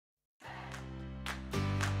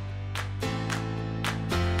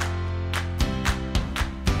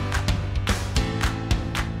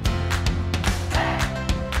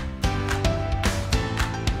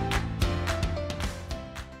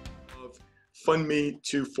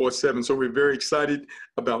FM247. So we're very excited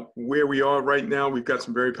about where we are right now. We've got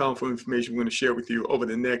some very powerful information we're going to share with you over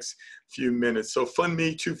the next few minutes. So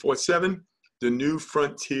FM247, the new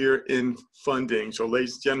frontier in funding. So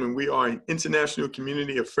ladies and gentlemen, we are an international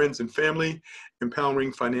community of friends and family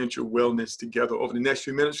empowering financial wellness together. Over the next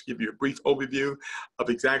few minutes, give you a brief overview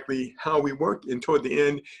of exactly how we work. And toward the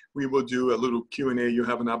end, we will do a little Q&A. You'll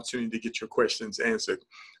have an opportunity to get your questions answered.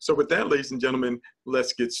 So with that, ladies and gentlemen,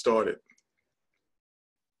 let's get started.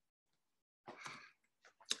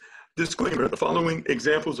 Disclaimer, the following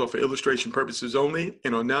examples are for illustration purposes only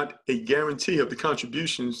and are not a guarantee of the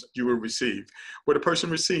contributions you will receive. What a person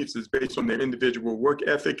receives is based on their individual work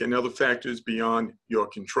ethic and other factors beyond your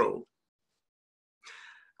control.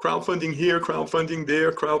 Crowdfunding here, crowdfunding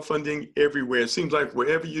there, crowdfunding everywhere. It seems like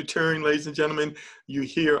wherever you turn, ladies and gentlemen, you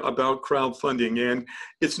hear about crowdfunding. And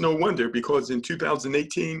it's no wonder, because in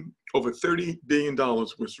 2018, over $30 billion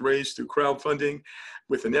was raised through crowdfunding,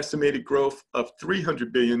 with an estimated growth of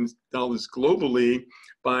 $300 billion globally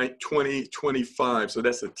by 2025. So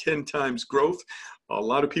that's a 10 times growth. A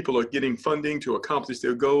lot of people are getting funding to accomplish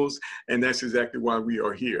their goals, and that's exactly why we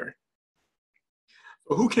are here.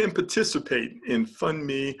 So who can participate in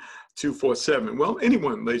FM247? Well,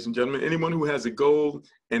 anyone, ladies and gentlemen, anyone who has a goal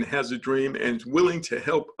and has a dream and is willing to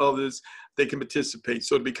help others, they can participate.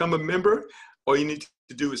 So to become a member, all you need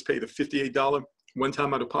to do is pay the $58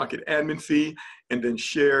 one-time out-of-pocket admin fee, and then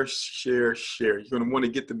share. You're going to want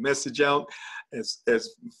to get the message out as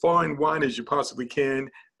far and wide as you possibly can.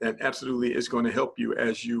 That absolutely is going to help you,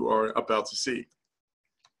 as you are about to see.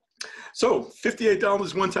 So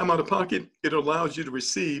 $58 one-time out-of-pocket, it allows you to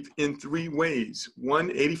receive in 3 ways. 1,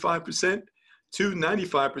 85%, 2,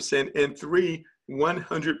 95%, and 3,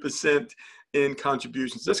 100% in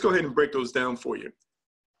contributions. Let's go ahead and break those down for you.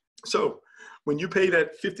 So when you pay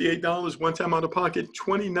that $58 one-time out-of-pocket,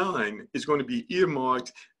 $29 is going to be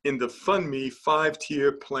earmarked in the Fund Me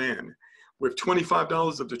 5-tier plan, with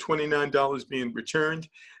 $25 of the $29 being returned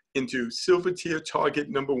into Silver Tier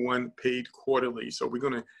Target Number 1 paid quarterly. So we're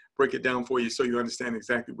going to break it down for you so you understand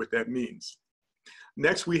exactly what that means.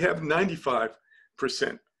 Next, we have 95%.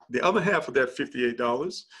 The other half of that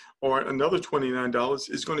 $58, or another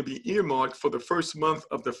 $29, is going to be earmarked for the first month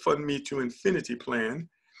of the Fund Me to Infinity plan,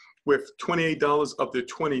 with $28 of the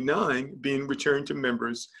 $29 being returned to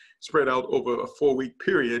members spread out over a 4-week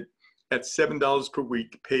period at $7 per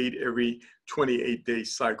week, paid every 28-day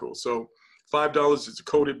cycle. So $5 is a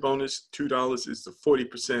coded bonus, $2 is the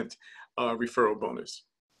 40% referral bonus.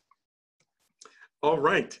 All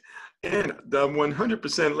right, and the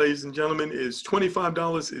 100%, ladies and gentlemen, is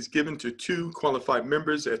 $25 is given to 2 qualified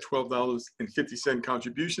members at $12.50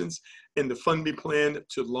 contributions in the Fund Me plan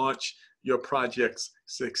to launch your project's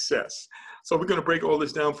success. So we're going to break all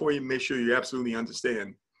this down for you, make sure you absolutely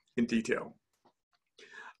understand in detail.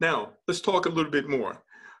 Now, let's talk a little bit more.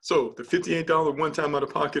 So the $58 one-time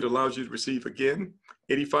out-of-pocket allows you to receive, again,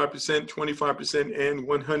 85%, 25%, and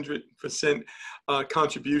 100%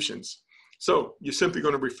 contributions. So you're simply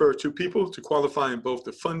going to refer 2 people to qualify in both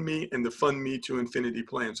the Fund Me and the Fund Me to Infinity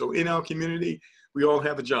plan. So in our community, we all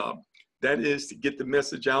have a job. That is to get the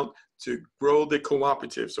message out, to grow the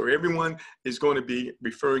cooperative. So everyone is going to be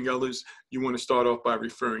referring others. You want to start off by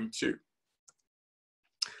referring 2.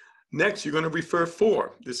 Next, you're going to refer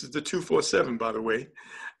 4. This is the 247, by the way,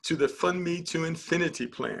 to the Fund Me to Infinity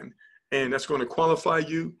plan. And that's going to qualify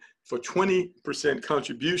you for 20%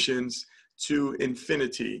 contributions to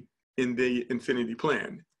infinity in the Infinity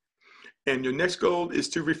plan. And your next goal is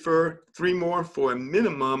to refer 3 more for a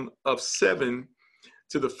minimum of 7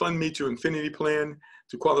 to the Fund Me to Infinity plan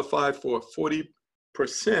to qualify for 40%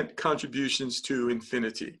 contributions to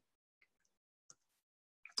infinity.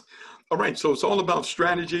 All right, so it's all about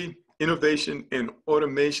strategy, innovation, and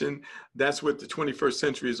automation. That's what the 21st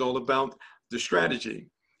century is all about, the strategy.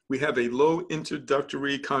 We have a low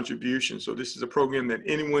introductory contribution. So this is a program that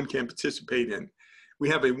anyone can participate in. We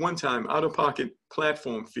have a one-time out-of-pocket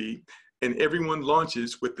platform fee, and everyone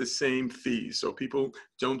launches with the same fee. So people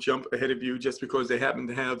don't jump ahead of you just because they happen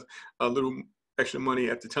to have a little extra money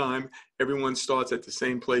at the time. Everyone starts at the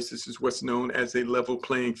same place. This is what's known as a level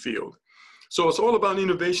playing field. So it's all about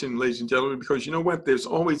innovation, ladies and gentlemen, because you know what? There's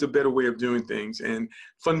always a better way of doing things. And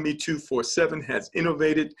FM247 has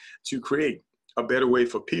innovated to create a better way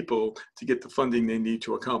for people to get the funding they need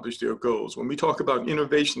to accomplish their goals. When we talk about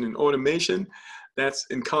innovation and automation, that's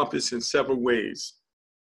encompassed in several ways.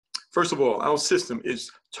 First of all, our system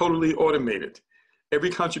is totally automated. Every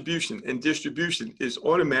contribution and distribution is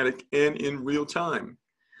automatic and in real time.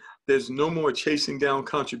 There's no more chasing down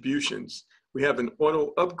contributions. We have an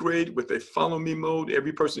auto upgrade with a follow me mode.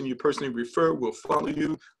 Every person you personally refer will follow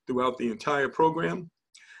you throughout the entire program.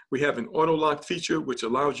 We have an auto lock feature, which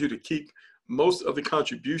allows you to keep most of the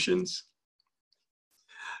contributions.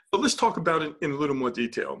 So let's talk about it in a little more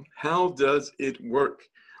detail. How does it work?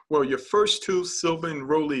 Well, your first two silver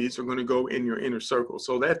enrollees are going to go in your inner circle.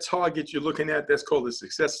 So that target you're looking at, that's called a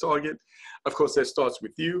success target. Of course, that starts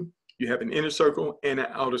with you. You have an inner circle and an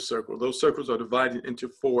outer circle. Those circles are divided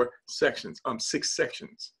into six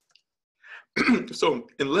sections. So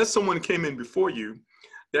unless someone came in before you,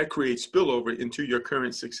 that creates spillover into your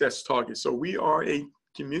current success target. So we are a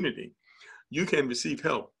community. You can receive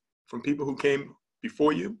help from people who came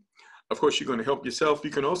before you. Of course, you're going to help yourself. You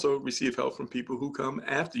can also receive help from people who come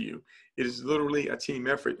after you. It is literally a team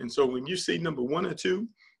effort. And so when you see number 1 or 2,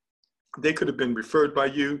 they could have been referred by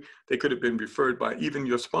you. They could have been referred by even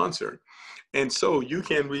your sponsor. And so you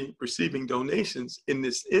can be receiving donations in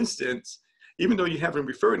this instance, even though you haven't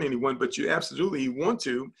referred anyone, but you absolutely want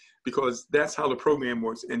to, because that's how the program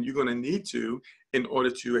works. And you're going to need to in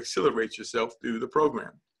order to accelerate yourself through the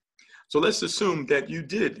program. So let's assume that you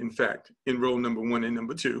did, in fact, enroll number 1 and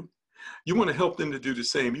number 2. You want to help them to do the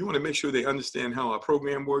same. You want to make sure they understand how our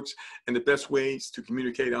program works and the best ways to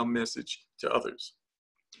communicate our message to others.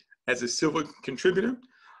 As a silver contributor,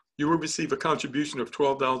 you will receive a contribution of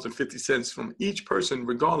 $12.50 from each person,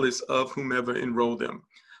 regardless of whomever enrolled them.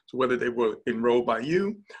 So whether they were enrolled by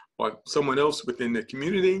you or someone else within the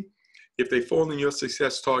community, if they fall in your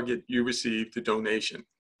success target, you receive the donation.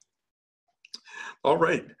 All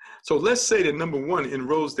right, so let's say that number 1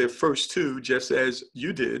 enrolls their first 2 just as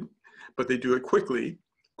you did, but they do it quickly,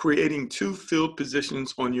 creating 2 filled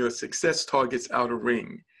positions on your success target's outer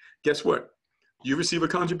ring. Guess what? You receive a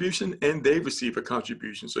contribution and they receive a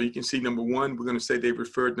contribution. So you can see number 1, we're going to say they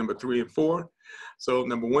referred number 3 and 4. So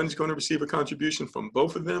number 1 is going to receive a contribution from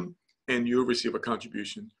both of them, and you'll receive a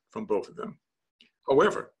contribution from both of them.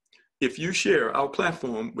 However, if you share our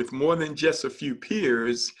platform with more than just a few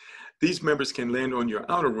peers, these members can land on your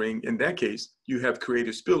outer ring. In that case, you have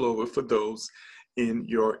created spillover for those in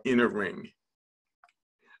your inner ring.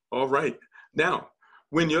 All right. Now,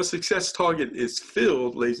 when your success target is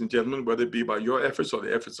filled, ladies and gentlemen, whether it be by your efforts or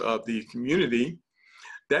the efforts of the community,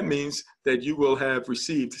 that means that you will have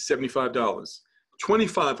received $75,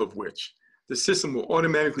 25 of which the system will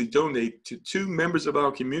automatically donate to 2 members of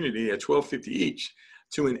our community at $12.50 each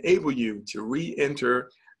to enable you to re-enter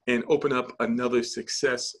and open up another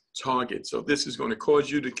success target. So this is going to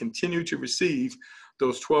cause you to continue to receive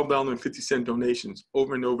those $12.50 donations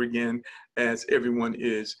over and over again as everyone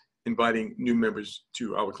is inviting new members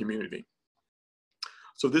to our community.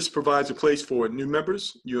 So this provides a place for new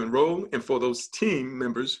members you enroll and for those team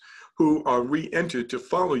members who are re-entered to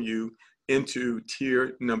follow you into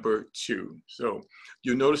tier number 2. So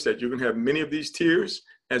you'll notice that you're going to have many of these tiers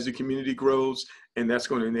as the community grows, and that's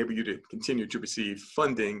going to enable you to continue to receive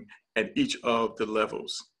funding at each of the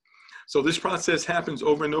levels. So this process happens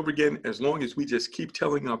over and over again as long as we just keep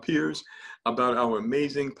telling our peers about our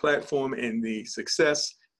amazing platform and the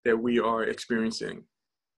success that we are experiencing.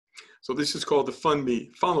 So this is called the Fund Me,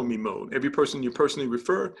 Follow Me mode. Every person you personally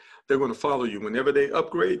refer, they're going to follow you. Whenever they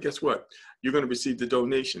upgrade, guess what? You're going to receive the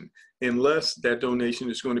donation, unless that donation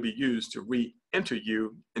is going to be used to re-enter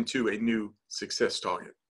you into a new success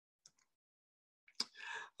target.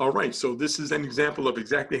 All right, so this is an example of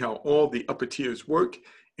exactly how all the upper tiers work,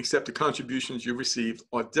 except the contributions you receive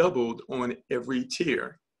are doubled on every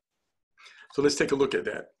tier. So let's take a look at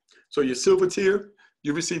that. So your silver tier,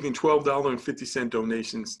 you're receiving $12.50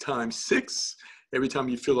 donations times 6 every time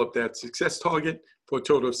you fill up that success target for a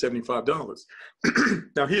total of $75.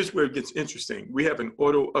 Now here's where it gets interesting. We have an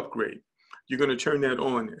auto upgrade. You're going to turn that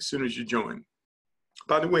on as soon as you join.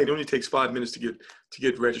 By the way, it only takes 5 minutes to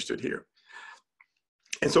get registered here.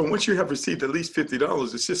 And so once you have received at least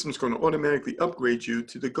 $50, the system is going to automatically upgrade you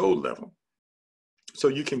to the gold level. So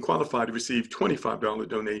you can qualify to receive $25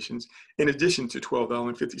 donations in addition to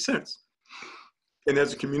 $12.50. And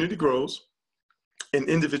as the community grows and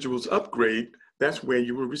individuals upgrade, that's where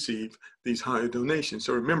you will receive these higher donations.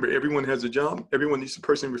 So remember, everyone has a job. Everyone needs a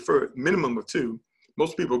person referred, minimum of 2.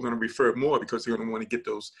 Most people are going to refer more because they're going to want to get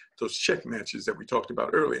those check matches that we talked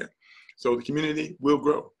about earlier. So the community will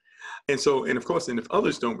grow. And so, and of course, and if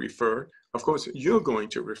others don't refer, of course, you're going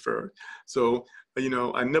to refer. So, you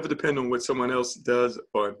know, I never depend on what someone else does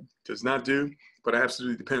or does not do, but I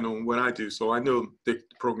absolutely depend on what I do. So I know the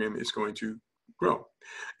program is going to grow.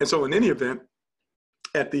 And so in any event,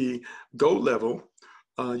 at the gold level,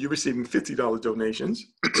 you're receiving $50 donations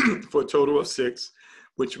for a total of 6,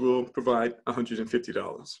 which will provide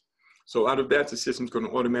 $150. So out of that, the system's going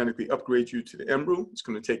to automatically upgrade you to the Emerald. It's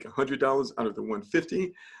going to take $100 out of the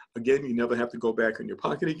 $150. Again, you never have to go back in your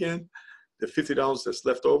pocket again. The $50 that's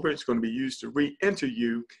left over is going to be used to re-enter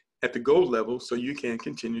you at the gold level so you can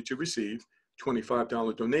continue to receive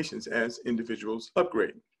 $25 donations as individuals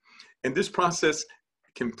upgrade. And this process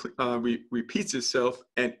can repeats itself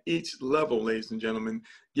at each level, ladies and gentlemen,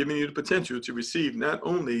 giving you the potential to receive not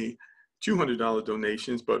only $200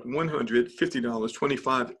 donations, but $150,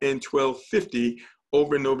 $25, and $12.50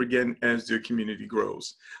 over and over again as their community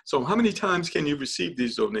grows. So how many times can you receive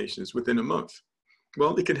these donations within a month?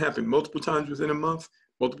 Well, it can happen multiple times within a month,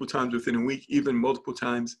 multiple times within a week, even multiple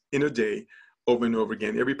times in a day, over and over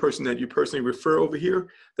again. Every person that you personally refer over here,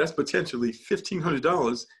 that's potentially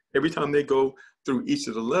 $1,500 every time they go through each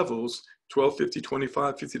of the levels, $12.50, $25,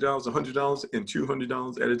 $50, $100, and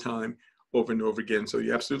 $200 at a time, over and over again. So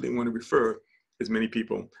you absolutely want to refer as many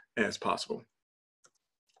people as possible.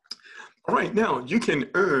 All right, now you can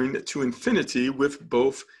earn to infinity with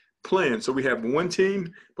both plans. So we have one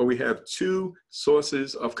team, but we have two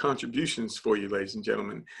sources of contributions for you, ladies and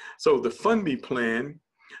gentlemen. So the Fund Me plan,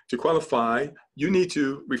 to qualify, you need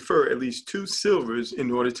to refer at least 2 silvers in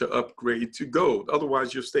order to upgrade to gold.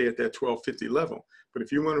 Otherwise, you'll stay at that $12.50 level. But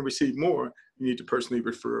if you want to receive more, you need to personally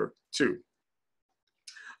refer 2.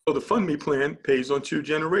 So the Fund Me plan pays on 2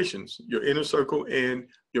 generations, your inner circle and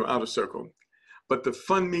your outer circle. But the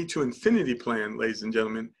Fund Me to Infinity plan, ladies and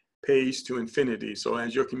gentlemen, pays to infinity. So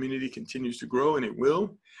as your community continues to grow, and it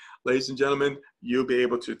will, ladies and gentlemen, you'll be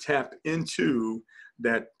able to tap into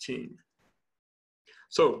that team.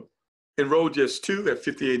 So enroll just 2 at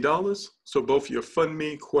 $58. So both your Fund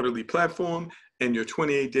Me quarterly platform and your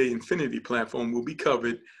 28-day Infinity platform will be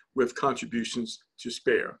covered with contributions to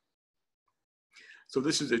spare. So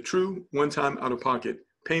this is a true one-time out-of-pocket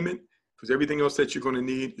payment, because everything else that you're going to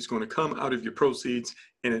need is going to come out of your proceeds,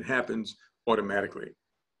 and it happens automatically.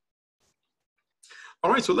 All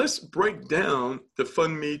right, so let's break down the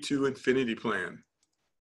Fund Me to Infinity plan.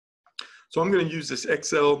 So I'm going to use this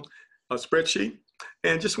Excel spreadsheet,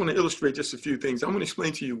 and just want to illustrate just a few things. I'm going to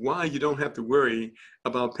explain to you why you don't have to worry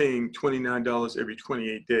about paying $29 every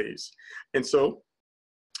 28 days. And so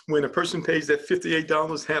when a person pays that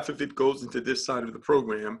 $58, half of it goes into this side of the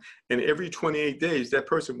program, and every 28 days, that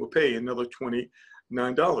person will pay another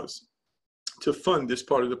 $29 to fund this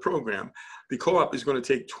part of the program. The co-op is going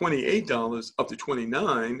to take $28 up to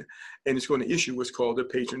 $29, and it's going to issue what's called a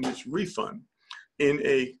patronage refund. In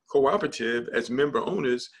a cooperative, as member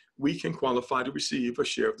owners, we can qualify to receive a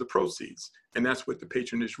share of the proceeds. And that's what the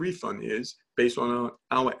patronage refund is, based on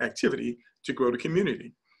our activity to grow the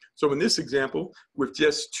community. So in this example, with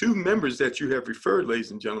just 2 members that you have referred,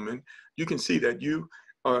 ladies and gentlemen, you can see that you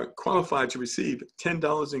are qualified to receive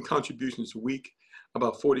 $10 in contributions a week,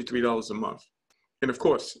 about $43 a month. And of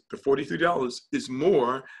course, the $43 is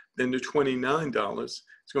more than the $29. It's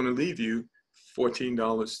going to leave you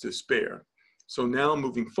 $14 to spare. So now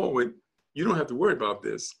moving forward, you don't have to worry about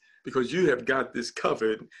this because you have got this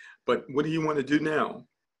covered. But what do you want to do now?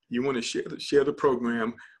 You want to share the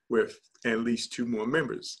program with at least 2 more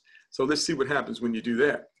members. So let's see what happens when you do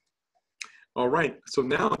that. All right, so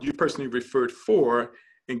now you personally referred 4,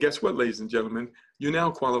 and guess what, ladies and gentlemen? You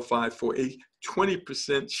now qualified for a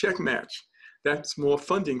 20% check match. That's more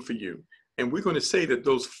funding for you. And we're going to say that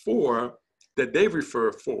those 4 that they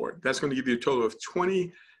refer for, that's going to give you a total of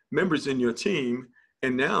 20 members in your team.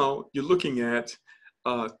 And now you're looking at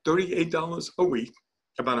 $38 a week,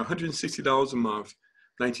 about $160 a month,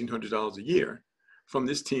 $1,900 a year from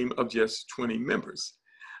this team of just 20 members.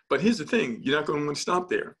 But here's the thing, you're not going to want to stop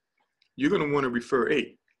there. You're going to want to refer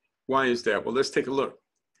 8. Why is that? Well, let's take a look.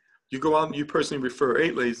 You go out and you personally refer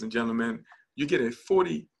 8, ladies and gentlemen, you get a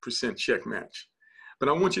 40% check match. But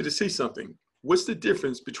I want you to see something. What's the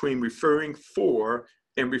difference between referring 4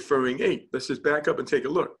 and referring 8? Let's just back up and take a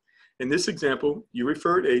look. In this example, you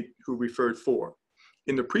referred 8 who referred 4.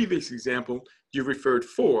 In the previous example, you referred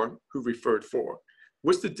 4 who referred 4.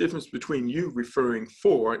 What's the difference between you referring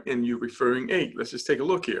 4 and you referring 8? Let's just take a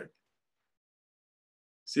look here.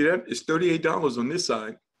 See that? It's $38 on this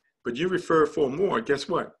side, but you refer 4 more, guess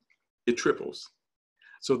what? It triples.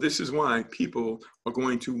 So this is why people are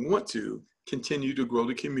going to want to continue to grow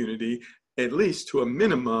the community at least to a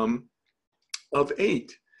minimum of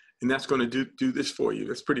 8. And that's going to do this for you.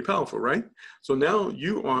 That's pretty powerful, right? So now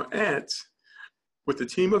you are at, with a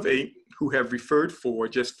team of 8 who have referred 4,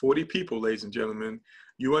 just 40 people, ladies and gentlemen,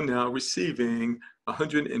 you are now receiving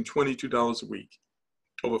 $122 a week,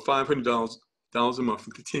 over $500 a month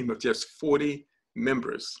with a team of just 40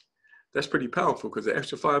 members. That's pretty powerful because the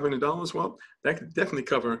extra $500, well, that could definitely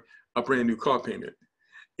cover a brand new car payment.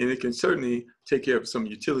 And it can certainly take care of some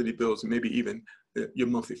utility bills and maybe even your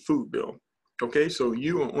monthly food bill. Okay, so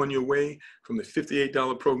you are on your way from the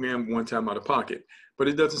 $58 program one time out of pocket, but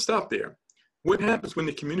it doesn't stop there. What happens when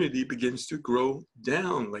the community begins to grow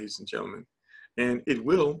down, ladies and gentlemen? And it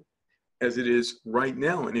will, as it is right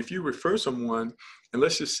now. And if you refer someone, and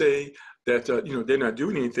let's just say that they're not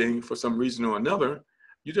doing anything for some reason or another,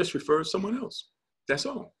 you just refer someone else. That's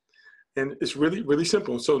all. And it's really, really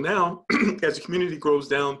simple. So now, as the community grows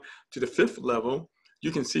down to the 5th level,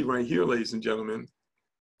 you can see right here, ladies and gentlemen,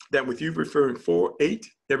 that with you referring 8,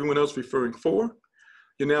 everyone else referring 4,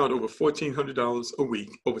 you're now at over $1,400 a week,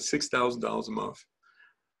 over $6,000 a month,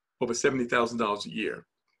 over $70,000 a year.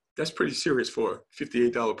 That's pretty serious for a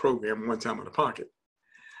 $58 program one time out of pocket.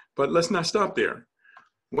 But let's not stop there.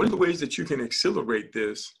 One of the ways that you can accelerate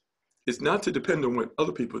this is not to depend on what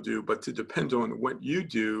other people do, but to depend on what you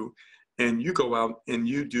do, and you go out and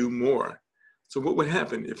you do more. So what would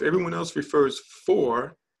happen if everyone else refers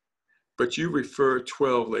 4, but you refer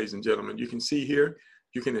 12, ladies and gentlemen? You can see here,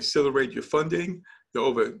 you can accelerate your funding. You're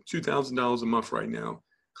over $2,000 a month right now,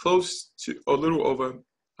 close to a little over,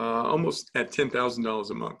 almost at $10,000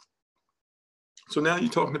 a month. So now you're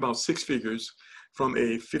talking about 6 figures from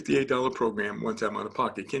a $58 program one time out of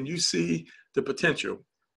pocket. Can you see the potential,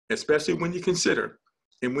 especially when you consider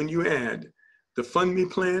and when you add the Fund Me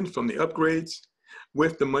plan from the upgrades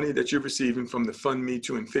with the money that you're receiving from the Fund Me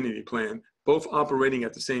to Infinity plan, both operating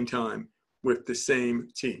at the same time with the same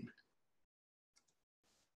team?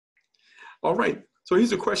 All right, so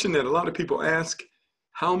here's a question that a lot of people ask: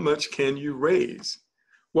 how much can you raise?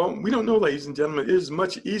 Well, we don't know, ladies and gentlemen. It is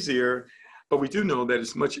much easier, but we do know that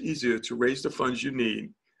it's much easier to raise the funds you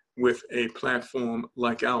need with a platform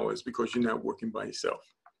like ours, because you're not working by yourself.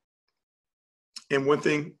 And one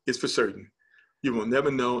thing is for certain: you will never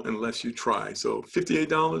know unless you try. So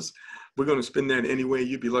 $58, we're going to spend that anyway.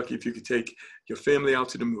 You'd be lucky if you could take your family out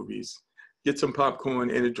to the movies, get some popcorn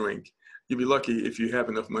and a drink. You'd be lucky if you have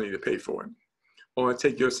enough money to pay for it. Or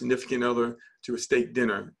take your significant other to a steak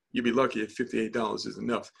dinner. You'd be lucky if $58 is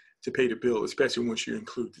enough to pay the bill, especially once you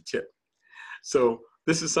include the tip. So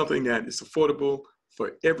this is something that is affordable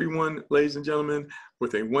for everyone, ladies and gentlemen,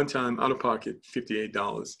 with a one-time out-of-pocket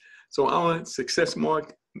 $58. So our success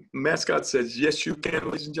mascot says, yes, you can,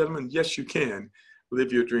 ladies and gentlemen. Yes, you can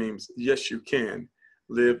live your dreams. Yes, you can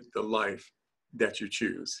live the life that you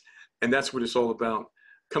choose. And that's what it's all about: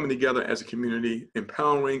 coming together as a community,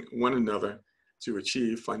 empowering one another to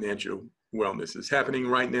achieve financial wellness. It's happening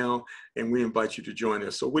right now, and we invite you to join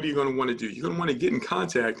us. So what are you going to want to do? You're going to want to get in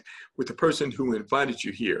contact with the person who invited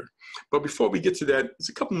you here. But before we get to that, there's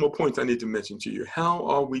a couple more points I need to mention to you. How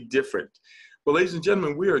are we different? Well, ladies and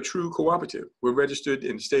gentlemen, we are a true cooperative. We're registered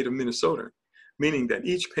in the state of Minnesota, meaning that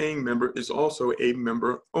each paying member is also a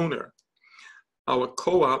member owner. Our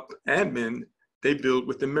co-op admin, they build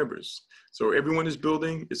with the members. So everyone is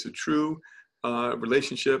building. It's a true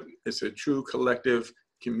relationship. It's a true collective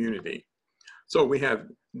community. So we have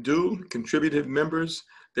dual contributive members.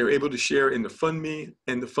 They're able to share in the Fund Me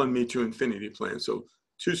and the Fund Me to Infinity plan. So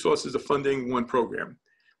 2 sources of funding, 1 program.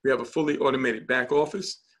 We have a fully automated back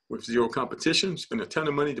office with 0 competition. Spend a ton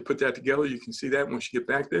of money to put that together. You can see that once you get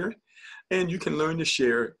back there. And you can learn to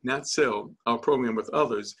share, not sell, our program with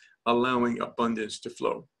others, allowing abundance to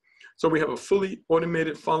flow. So we have a fully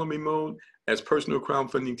automated follow me mode. As personal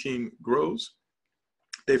crowdfunding team grows,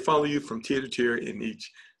 they follow you from tier to tier in each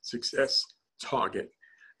success target.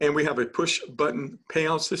 And we have a push button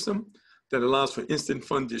payout system that allows for instant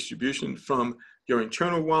fund distribution from your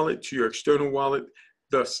internal wallet to your external wallet,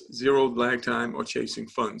 thus 0 lag time or chasing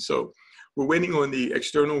funds. So we're waiting on the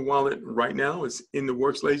external wallet right now. It's in the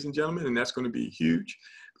works, ladies and gentlemen, and that's going to be huge,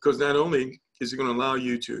 because not only is it going to allow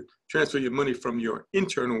you to transfer your money from your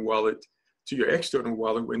internal wallet to your external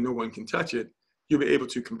wallet where no one can touch it, you'll be able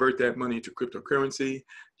to convert that money to cryptocurrency.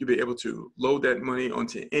 You'll be able to load that money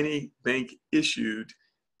onto any bank issued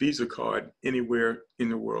Visa card anywhere in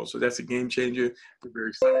the world. So that's a game changer. We're very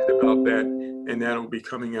excited about that, and that'll be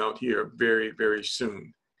coming out here very, very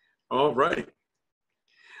soon. All right.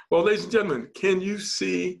 Well, ladies and gentlemen, can you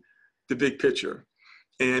see the big picture?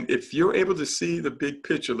 And if you're able to see the big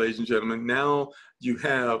picture, ladies and gentlemen, now you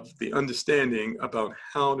have the understanding about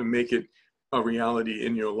how to make it a reality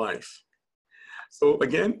in your life. So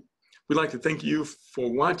again, we'd like to thank you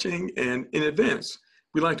for watching, and in advance,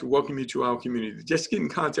 we'd like to welcome you to our community. Just get in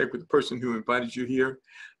contact with the person who invited you here.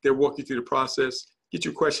 They'll walk you through the process, get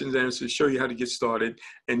your questions answered, show you how to get started,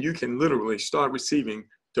 and you can literally start receiving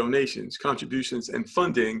donations, contributions, and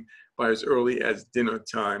funding by as early as dinner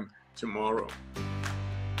time tomorrow.